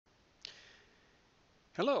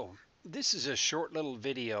Hello, this is a short little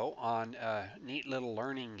video on a neat little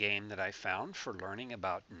learning game that I found for learning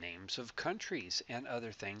about names of countries and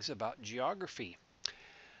other things about geography.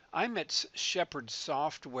 I'm at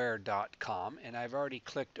sheppardsoftware.com and I've already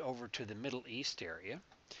clicked over to the Middle East area,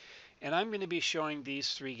 and I'm going to be showing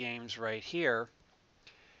these three games right here.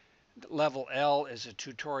 Level L is a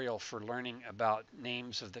tutorial for learning about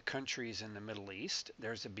names of the countries in the Middle East.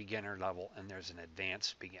 There's a beginner level and there's an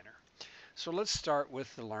advanced beginner. So let's start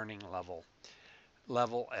with the learning level,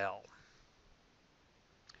 level L.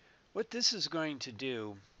 What this is going to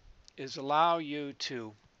do is allow you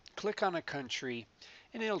to click on a country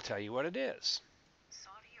and it'll tell you what it is.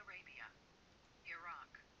 Saudi Arabia,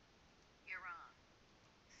 Iraq, Iran,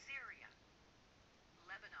 Syria,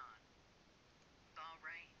 Lebanon,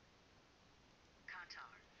 Bahrain,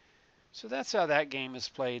 Qatar. So that's how that game is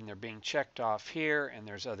played, and they're being checked off here, and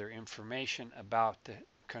there's other information about the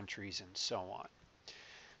countries and so on.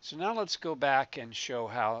 So now let's go back and show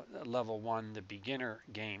how level 1, the beginner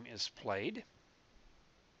game, is played.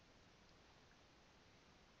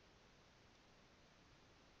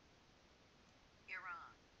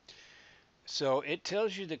 Iran. So it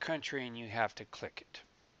tells you the country and you have to click it.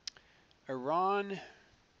 Iran,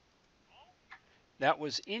 that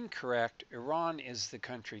was incorrect. Iran is the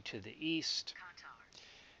country to the east, Qatar.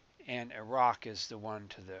 and Iraq is the one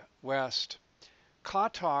to the west.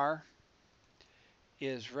 Qatar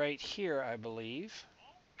is right here, I believe.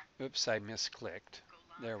 Oops, I misclicked.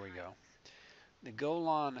 Golan There we go. Heights. The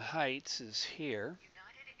Golan Heights is here.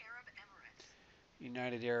 United Arab Emirates.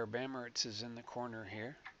 United Arab Emirates is in the corner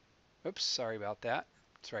here. Oops, sorry about that.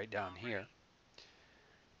 It's right down here.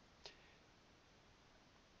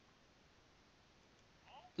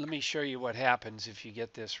 Let me show you what happens if you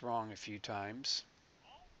get this wrong a few times.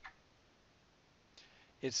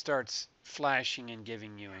 It starts flashing and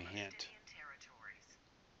giving you a hint. Palestinian territories.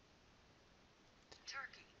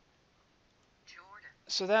 Turkey. Jordan.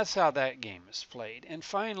 So that's how that game is played. And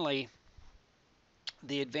finally,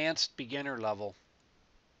 the advanced beginner level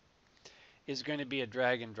is going to be a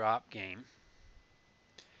drag and drop game.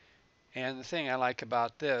 And the thing I like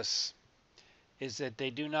about this is that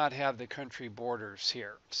they do not have the country borders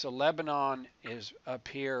here. So Lebanon is up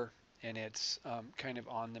here and it's kind of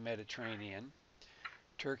on the Mediterranean.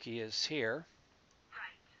 Turkey is here.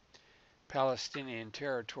 Palestinian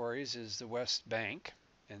territories is the West Bank,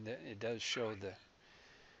 and it does show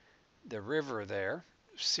the river there.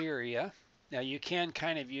 Syria. Now you can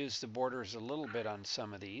kind of use the borders a little bit on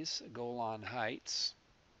some of these. Golan Heights.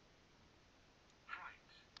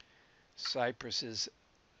 Cyprus is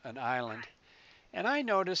an island. And I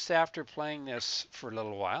noticed after playing this for a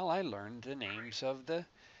little while, I learned the names of the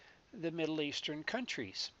Middle Eastern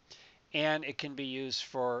countries. And it can be used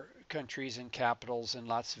for countries and capitals and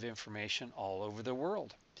lots of information all over the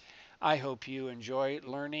world. I hope you enjoy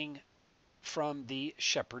learning from the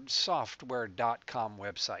sheppardsoftware.com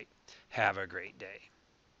website. Have a great day.